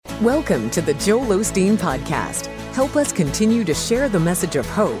Welcome to the Joel Osteen Podcast. Help us continue to share the message of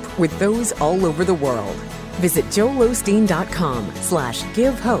hope with those all over the world. Visit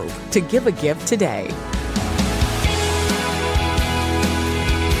joelosteen.com/give hope to give a gift today.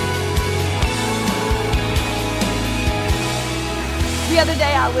 The other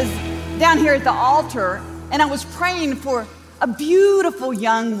day I was down here at the altar and I was praying for a beautiful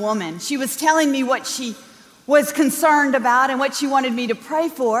young woman. She was telling me what she was concerned about and what she wanted me to pray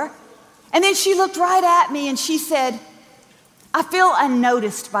for. And then she looked right at me and she said, I feel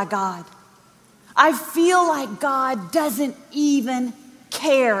unnoticed by God. I feel like God doesn't even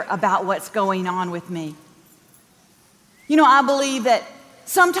care about what's going on with me. You know, I believe that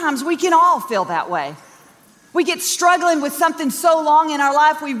sometimes we can all feel that way. We get struggling with something so long in our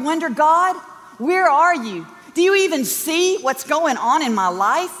life, we wonder, God, where are you? Do you even see what's going on in my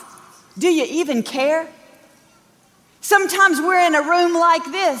life? Do you even care? Sometimes we're in a room like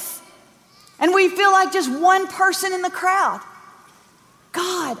this, and we feel like just one person in the crowd.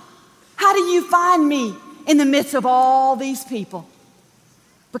 God, how do you find me in the midst of all these people?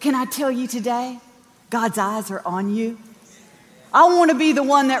 But can I tell you today, God's eyes are on you. I want to be the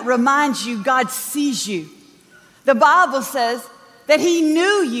one that reminds you God sees you. The Bible says that He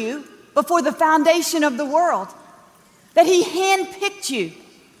knew you before the foundation of the world, that He handpicked you.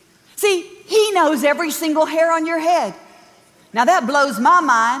 See, He knows every single hair on your head. Now that blows my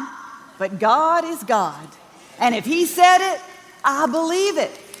mind, but God is God. And if He said it, I believe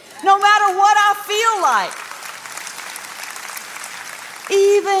it, no matter what I feel like.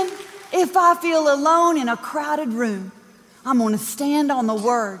 Even if I feel alone in a crowded room, I'm going to stand on the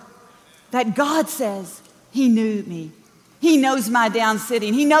word that God says He knew me. He knows my down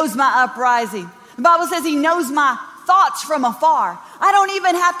sitting. He knows my uprising. The Bible says He knows my thoughts from afar. I don't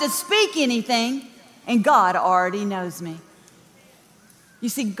even have to speak anything, and God already knows me. You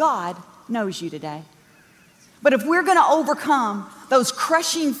see, God knows you today. But if we're going to overcome those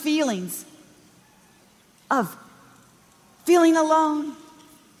crushing feelings of feeling alone,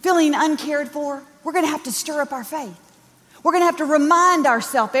 feeling uncared for, we're going to have to stir up our faith. We're going to have to remind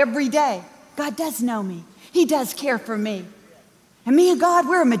ourselves every day, God does know me. He does care for me. And me and God,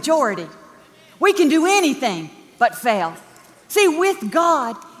 we're a majority. We can do anything but fail. See, with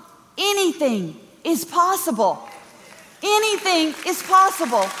God, anything is possible. Anything is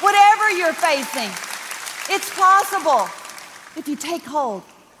possible. Whatever you're facing, it's possible if you take hold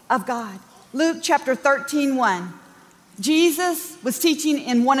of God. Luke chapter 13:1. Jesus was teaching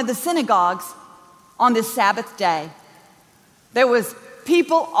in one of the synagogues on this Sabbath day. There was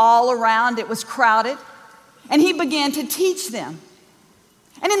people all around. It was crowded. And He began to teach them.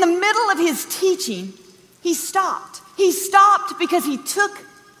 And in the middle of His teaching, He stopped. He stopped because He took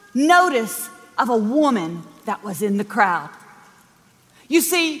notice of a woman that was in the crowd. You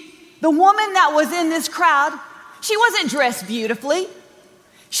see, the woman that was in this crowd, she wasn't dressed beautifully.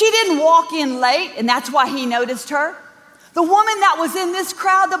 She didn't walk in late, and that's why He noticed her. The woman that was in this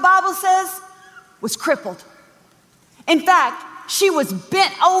crowd, the Bible says, was crippled. In fact, she was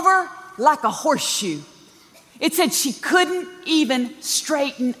bent over like a horseshoe. It said she couldn't even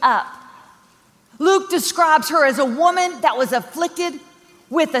straighten up. Luke describes her as a woman that was afflicted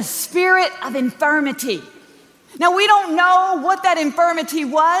with a spirit of infirmity. Now, we don't know what that infirmity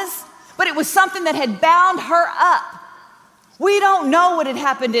was, but it was something that had bound her up. We don't know what had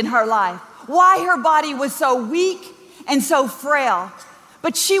happened in her life, why her body was so weak and so frail.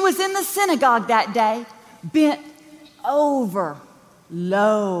 But she was in the synagogue that day, bent over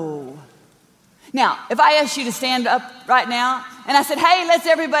low. Now, if I asked you to stand up right now and I said, hey, let's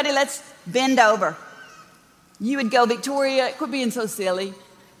bend over. You would go, Victoria, quit being so silly.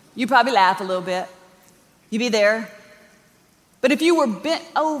 You'd probably laugh a little bit. You'd be there. But if you were bent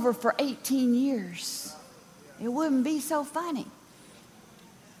over for 18 years, it wouldn't be so funny.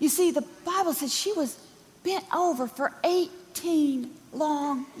 You see, the Bible says she was bent over for 18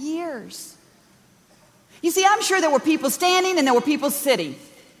 long years. You see, I'm sure there were people standing and there were people sitting.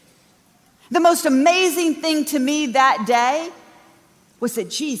 The most amazing thing to me that day was that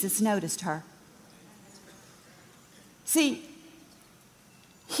Jesus noticed her. See,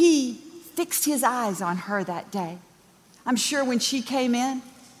 He fixed His eyes on her that day. I'm sure when she came in,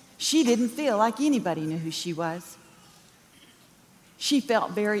 she didn't feel like anybody knew who she was. She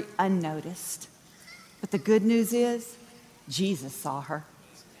felt very unnoticed. But the good news is, Jesus saw her,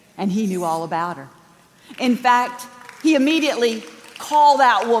 and He knew all about her. In fact, He immediately called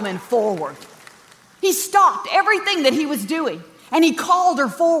that woman forward. He stopped everything that He was doing, and He called her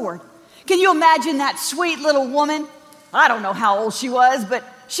forward. Can you imagine that sweet little woman? I don't know how old she was, but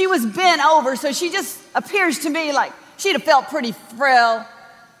she was bent over, so she just appears to me like she'd have felt pretty frail.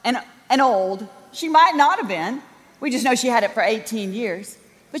 and old. She might not have been. We just know she had it for 18 years.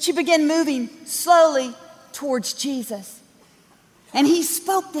 But she began moving slowly towards Jesus. And he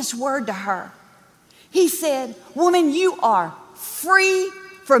spoke this word to her. He said, "Woman, you are free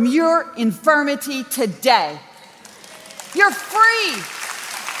from your infirmity today. You're free."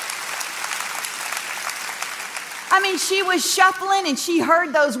 I mean, she was shuffling and she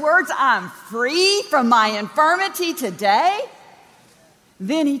heard those words, "I'm free from my infirmity today."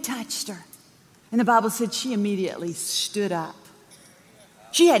 Then he touched her. And the Bible said she immediately stood up.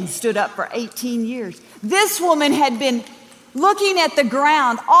 She hadn't stood up for 18 years. This woman had been looking at the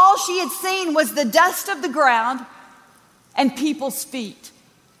ground. All she had seen was the dust of the ground and people's feet.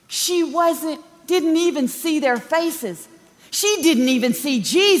 She didn't even see their faces. She didn't even see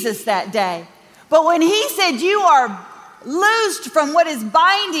Jesus that day. But when he said, "You are loosed from what is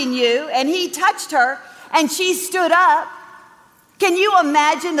binding you," and he touched her and she stood up, can you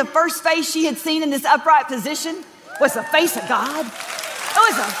imagine the first face she had seen in this upright position was the face of God? It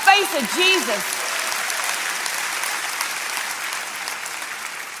was the face of Jesus.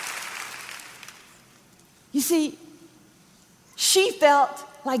 You see, she felt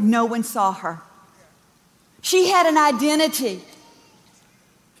like no one saw her. She had an identity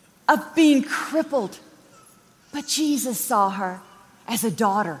of being crippled, but Jesus saw her as a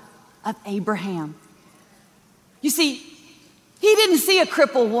daughter of Abraham. You see, he didn't see a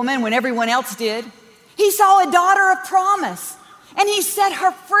crippled woman when everyone else did. He saw a daughter of promise, and he set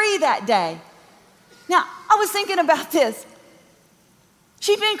her free that day. Now, I was thinking about this.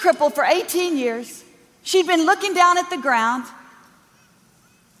 She'd been crippled for 18 years. She'd been looking down at the ground.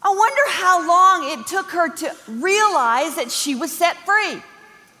 I wonder how long it took her to realize that she was set free,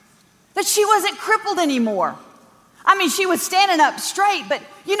 that she wasn't crippled anymore. I mean, she was standing up straight, but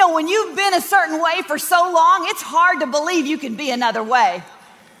you know, when you've been a certain way for so long, it's hard to believe you can be another way.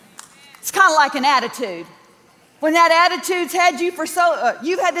 It's kind of like an attitude. When that attitude's had you for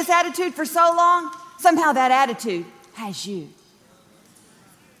you've had this attitude for so long, somehow that attitude has you.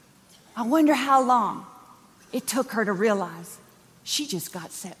 I wonder how long it took her to realize she just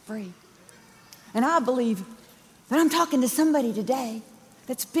got set free. And I believe that I'm talking to somebody today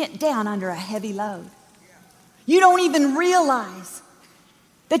that's bent down under a heavy load. You don't even realize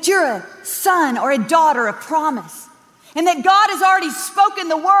that you're a son or a daughter of promise, and that God has already spoken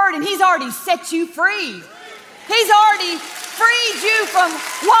the word and he's already set you free. He's already freed you from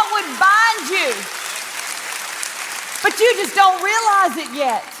what would bind you, but you just don't realize it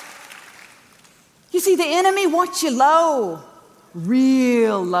yet. You see, the enemy wants you low,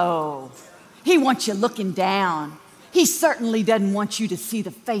 real low. He wants you looking down. He certainly doesn't want you to see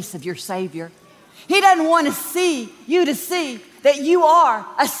the face of your Savior. He doesn't want you to see that you are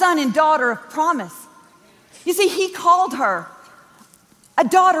a son and daughter of promise. You see, he called her a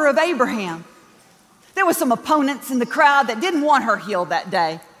daughter of Abraham. There were some opponents in the crowd that didn't want her healed that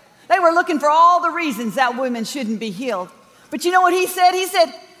day. They were looking for all the reasons that woman shouldn't be healed. But you know what he said? He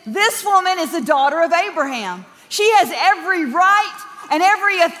said, "This woman is a daughter of Abraham. She has every right and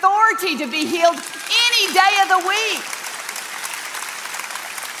every authority to be healed any day of the week."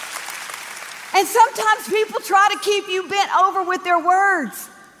 And sometimes people try to keep you bent over with their words,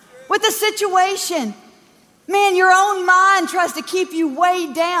 with the situation. Man, your own mind tries to keep you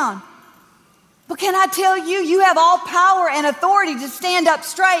weighed down. But can I tell you, you have all power and authority to stand up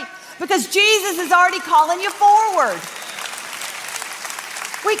straight because Jesus is already calling you forward.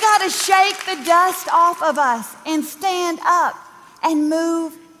 We got to shake the dust off of us and stand up and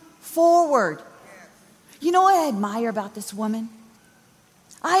move forward. You know what I admire about this woman?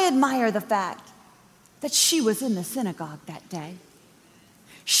 I admire the fact that she was in the synagogue that day.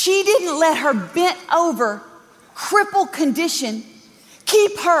 She didn't let her bent over, crippled condition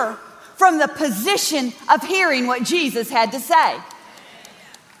keep her from the position of hearing what Jesus had to say.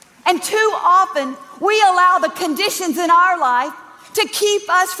 And too often, we allow the conditions in our life to keep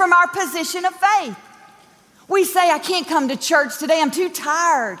us from our position of faith. We say, "I can't come to church today. I'm too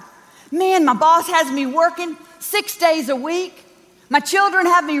tired. Man, my boss has me working 6 days a week. My children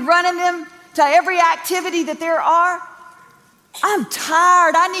have me running them to every activity that there are. I'm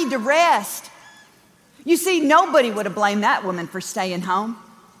tired. I need to rest." You see, nobody would have blamed that woman for staying home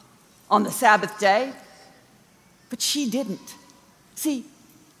on the Sabbath day, but she didn't. See,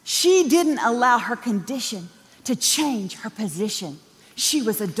 she didn't allow her condition to change her position. She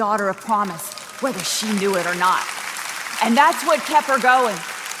was a daughter of promise, whether she knew it or not. And that's what kept her going.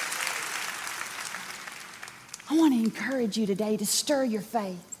 I want to encourage you today to stir your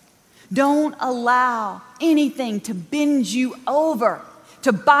faith. Don't allow anything to bend you over,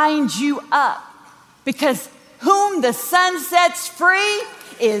 to bind you up, because whom the Son sets free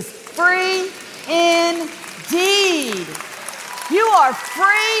is free indeed. You are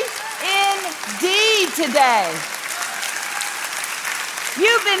free indeed today.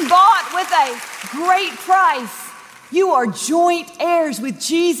 You've been bought with a great price. You are joint heirs with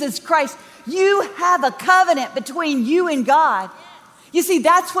Jesus Christ. You have a covenant between you and God. You see,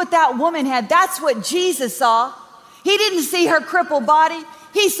 that's what that woman had. That's what Jesus saw. He didn't see her crippled body.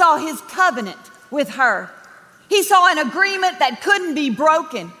 He saw his covenant with her. He saw an agreement that couldn't be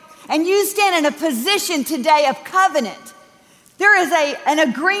broken. And you stand in a position today of covenant. There is an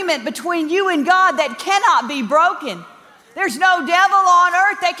agreement between you and God that cannot be broken. There's no devil on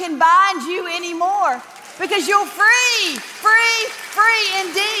earth that can bind you anymore because you're free, free, free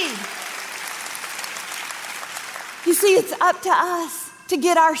indeed. You see, it's up to us to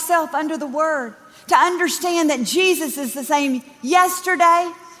get ourselves under the Word, to understand that Jesus is the same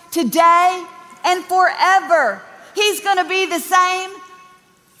yesterday, today, and forever. He's going to be the same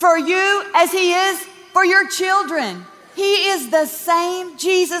for you as he is for your children. He is the same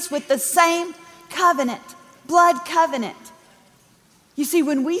Jesus with the same covenant, blood covenant. You see,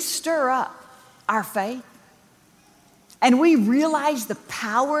 when we stir up our faith and we realize the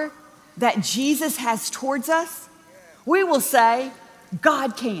power that Jesus has towards us, we will say,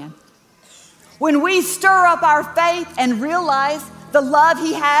 God can. When we stir up our faith and realize the love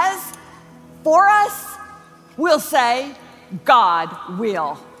he has for us, we'll say, God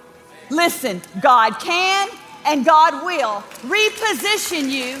will. Listen, God can and God will reposition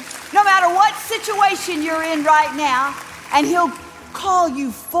you no matter what situation you're in right now, and he'll call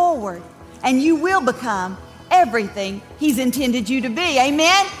you forward and you will become everything he's intended you to be.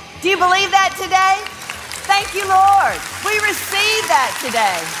 Amen? Do you believe that today? Thank you, Lord. We receive that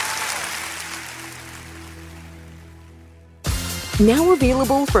today. Now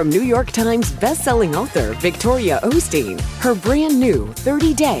available from New York Times bestselling author Victoria Osteen, her brand new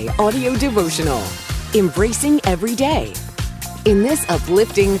 30-day audio devotional, Embracing Every Day. In this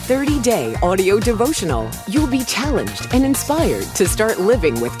uplifting 30-day audio devotional, you'll be challenged and inspired to start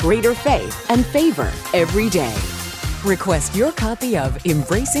living with greater faith and favor every day. Request your copy of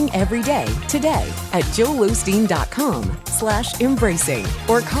Embracing Every Day today at joelosteen.com/embracing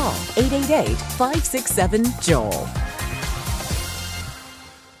or call 888-567-JOEL.